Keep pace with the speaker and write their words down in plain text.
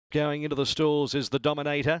Going into the stalls is the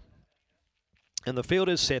Dominator. And the field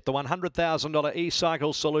is set, the $100,000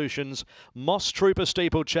 Ecycle Solutions Mosstrooper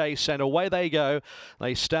Steeplechase, and away they go.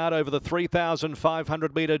 They start over the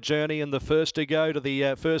 3,500 metre journey, and the first to go to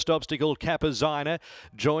the first obstacle, Capizina,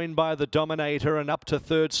 joined by the Dominator, and up to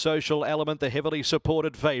third, Social Element, the heavily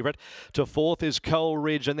supported favourite. To fourth is Coal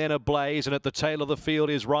Ridge, and then Ablaze, and at the tail of the field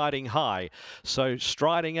is Riding High. So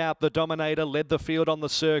striding out, the Dominator led the field on the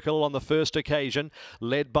circle on the first occasion,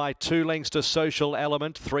 led by 2 lengths to Social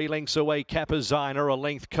Element, 3 lengths away, Capizina, a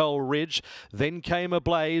length Coal Ridge. Then came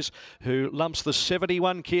Ablaze, who lumps the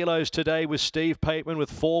 71 kilos today with Steve Pateman, with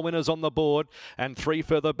 4 winners on the board and 3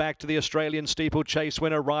 further back to the Australian Steeplechase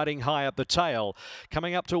winner, Riding High at the tail.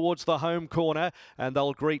 Coming up towards the home corner, and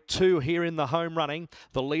they'll greet 2 here in the home running.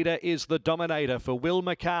 The leader is the Dominator for Will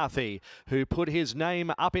McCarthy, who put his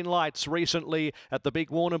name up in lights recently at the big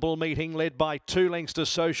Warrnambool meeting, led by 2 lengths to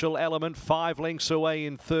Social Element. 5 lengths away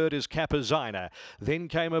in third is Capizina. Then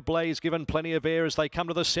came Ablaze, given plenty of air as they come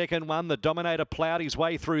to the second one. The Dominator ploughed his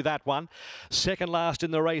way through that one. Second last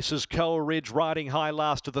in the race is Coal Ridge, Riding High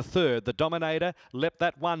last to the third. The Dominator leapt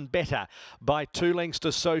that one better by 2 lengths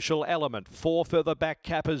to Social Element. 4 further back,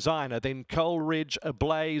 Capizina, then Coal Ridge,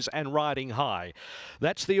 Ablaze and Riding High.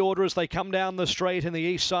 That's the order as they come down the straight in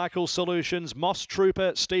the Ecycle Solutions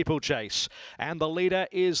Mosstrooper Steeplechase. And the leader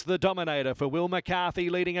is the Dominator for Will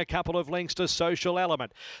McCarthy, leading a couple of lengths to Social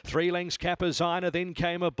Element. 3 lengths Capizina, then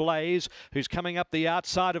came Ablaze, who's coming up the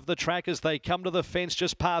outside of the track as they come to the fence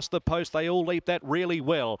just past the post. They all leap that really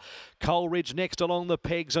well. Coal Ridge next along the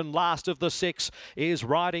pegs, and last of the 6 is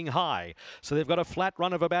Riding High. So they've got a flat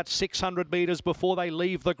run of about 600 metres before they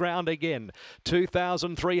leave the ground again.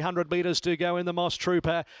 2,300 metres to go in the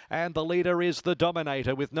Mosstrooper, and the leader is the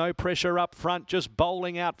Dominator with no pressure up front, just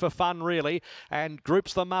bowling out for fun really, and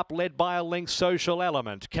groups them up, led by a length Social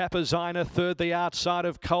Element. Capizina third, the outside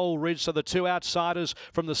of Coal Ridge, so the 2 outsiders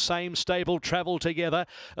from the same stable travel together.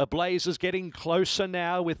 Ablaze is getting closer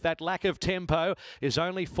now with that lack of tempo, is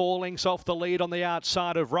only 4 lengths off the lead on the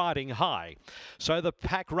outside of Riding High. So the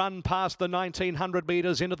pack run past the 1,900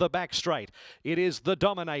 metres into the back straight. It is the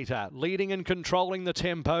Dominator leading and controlling the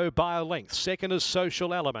tempo by a length. Second is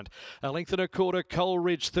Social Element. A length and a quarter, Coal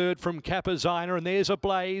Ridge third from Capizina, and there's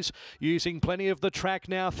Ablaze using plenty of the track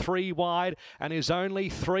now, 3 wide, and is only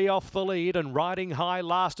 3 off the lead, and Riding High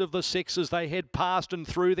last of the 6 as they head past and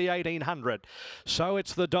through the 1,800. So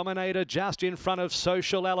it's the Dominator just in front of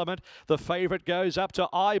Social Element. The favourite goes up to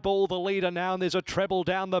eyeball the leader now, and there's a treble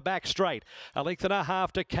down the back straight. A length and a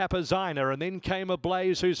half to Capizina, and then came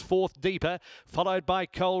Ablaze, who's 4th deeper, followed by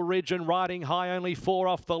Coal Ridge and Riding High, only 4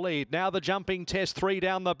 off the lead. Now the jumping test, 3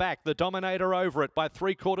 down the back. The Dominator over it by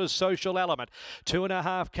 3/4 Social Element.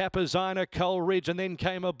 2.5 Capizina, Coal Ridge, and then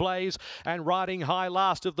came Ablaze and Riding High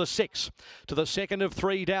last of the 6. To the second of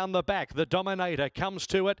 3 down the back. The Dominator comes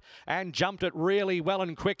to it and jumped it really well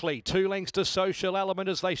and quickly. 2 lengths to Social Element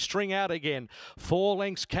as they string out again. 4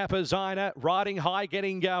 lengths Capizina, Riding High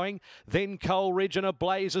getting going. Then Coal Ridge and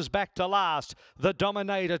Ablaze is back to last. The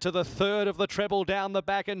Dominator to the third of the treble down the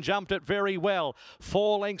back and jumped it very well.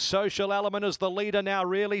 4 lengths Social Element as the leader now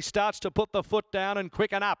really starts to put the foot down and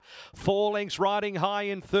quicken up. 4 lengths Riding High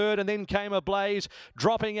in third, and then came Ablaze,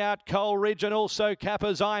 dropping out Coal Ridge and also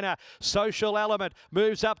Capizina. Social Element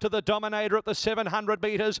moves up to the Dominator at the 700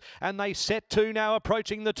 metres, and they set 2 now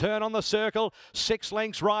approaching the turn on the circle. 6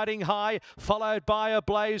 lengths Riding High, followed by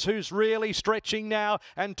Ablaze, who's really stretching now,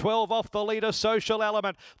 and 12 off the leader Social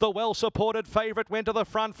Element. The well-supported favourite went to the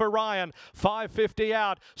front for Ryan. 5.50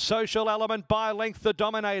 out. Social Element by length, the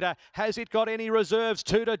Dominator. Has it got any reserves?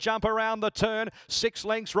 2 to jump around the turn. 6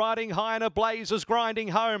 lengths Riding High, and Ablaze is grinding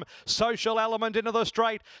home. Social Element into the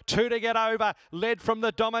straight. 2 to get over. Led from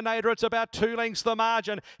the Dominator. It's about 2 lengths the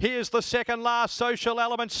margin. Here's the second last. Social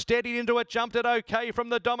Element steadied into it. Jumped it okay from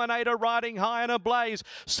the Dominator. Riding High and Ablaze.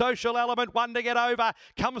 Social Element 1 to get over.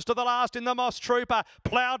 Comes to the last in the Mosstrooper.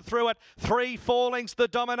 Ploughed through it. 3-4 lengths the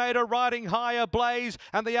Dominator. Riding High, Ablaze,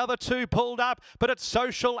 and the other 2 pulled up. But it's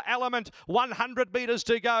Social Element. 100 metres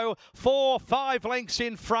to go. 4-5 lengths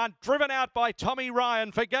in front. Driven out by Tommy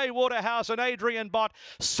Ryan for Gay Waterhouse and Adrian Bott.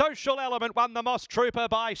 Social Element won the Mosstrooper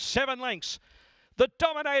by 7 lengths. The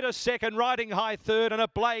Dominator second, Riding High third, and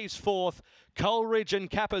Ablaze fourth. Coal Ridge and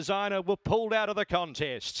Capizina were pulled out of the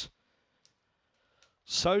contest.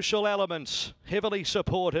 Social Element, heavily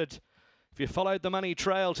supported. If you followed the money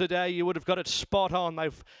trail today, you would have got it spot on.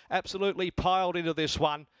 They've absolutely piled into this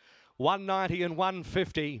one. 190 and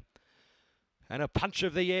 150. And a punch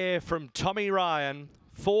of the air from Tommy Ryan.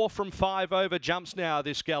 4 from 5 over jumps now,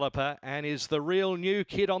 this galloper, and is the real new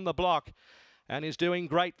kid on the block and is doing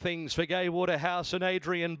great things for Gay Waterhouse and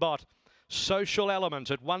Adrian Bott. Social Element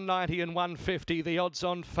at 190 and 150, the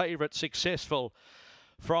odds-on favourite, Successful.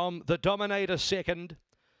 From the Dominator second,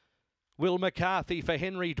 Will McCarthy for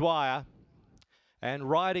Henry Dwyer, and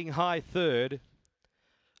riding high third,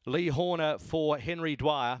 Lee Horner for Henry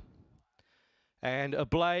Dwyer, and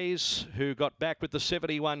Ablaze, who got back with the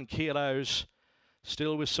 71 kilos,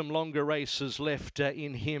 still with some longer races left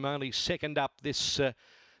in him, only second up this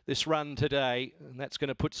run today, and that's going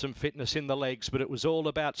to put some fitness in the legs, but it was all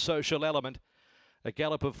about Social Element. A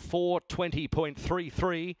gallop of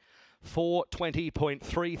 4:20.33,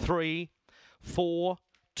 4:20.33,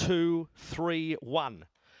 4:2.3.1,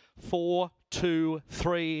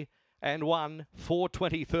 4:2.3 and 1,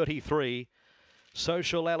 4:20.33.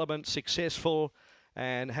 Social Element Successful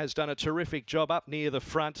and has done a terrific job up near the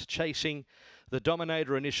front, chasing the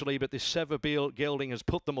Dominator initially, but this Savabeel gelding has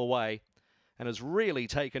put them away and has really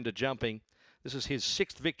taken to jumping. This is his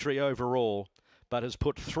 6th victory overall, but has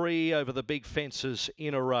put 3 over the big fences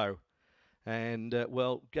in a row. And,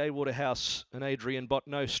 well, Gay Waterhouse and Adrian Bott,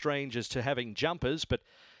 no strangers to having jumpers, but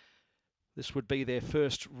this would be their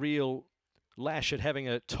first real lash at having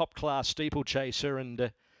a top-class steeplechaser,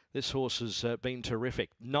 and this horse has been terrific.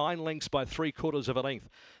 9 lengths by 3/4 of a length.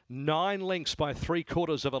 9 lengths by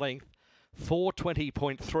 3/4 of a length.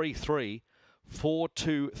 4:20.33.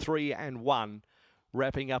 4:2.3 and 1,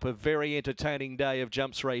 wrapping up a very entertaining day of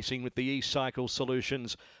jumps racing with the Ecycle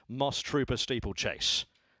Solutions Mosstrooper Steeplechase.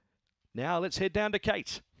 Now let's head down to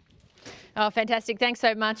Kate. Oh, fantastic. Thanks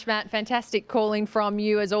so much, Matt. Fantastic calling from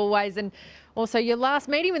you as always. And also your last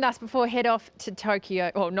meeting with us before head off to Tokyo,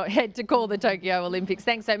 or not head to call the Tokyo Olympics.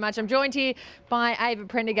 Thanks so much. I'm joined here by Ava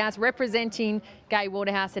Prendergast representing Gay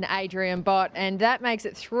Waterhouse and Adrian Bott. And that makes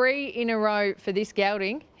it 3 in a row for this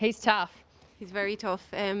gelding. He's tough. He's very tough.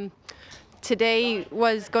 Today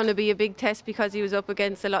was going to be a big test because he was up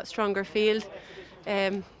against a lot stronger field.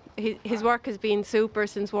 His work has been super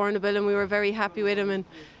since Warrnambool, and we were very happy with him, and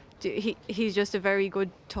he's just a very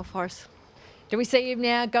good, tough horse. Do we see him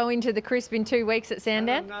now go into the crisp in 2 weeks at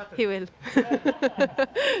Sandown? He will.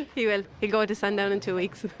 He will. He'll go to Sandown in 2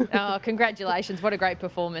 weeks. Oh, congratulations. What a great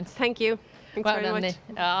performance. Thank you. Thanks well very done much.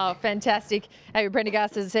 There. Oh, fantastic. Ava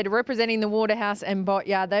Prendergast, as I said, representing the Waterhouse and Bott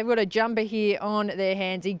Yard. They've got a jumper here on their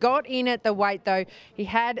hands. He got in at the weight, though. He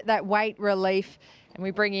had that weight relief. And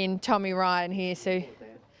we bring in Tommy Ryan here. So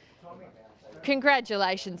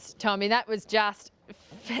congratulations, Tommy. That was just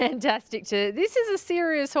fantastic. This is a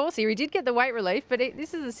serious horse here. He did get the weight relief, but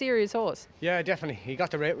this is a serious horse. Yeah, definitely. He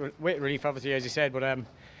got the weight relief, obviously, as you said, but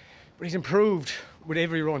he's improved with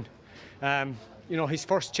every run. You know, his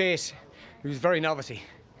first chase, he was very novice-y.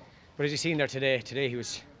 But as you've seen there today he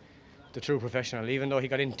was the true professional, even though he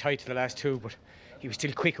got in tight to the last 2, but he was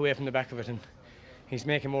still quick away from the back of it, and he's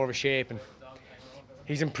making more of a shape, and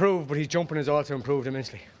he's improved, but his jumping has also improved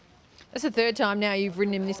immensely. That's the 3rd time now you've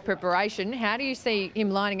ridden him this preparation. How do you see him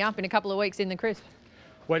lining up in a couple of weeks in the crisp?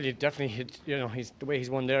 Well, you definitely, you know, the way he's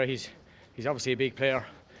won there, he's obviously a big player,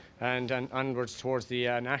 and onwards towards the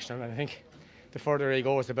national. And I think the further he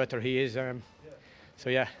goes, the better he is. So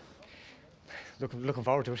yeah, looking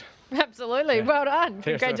forward to it. Absolutely. Yeah. Well done.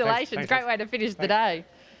 Cheers. Congratulations. Great way to finish the day.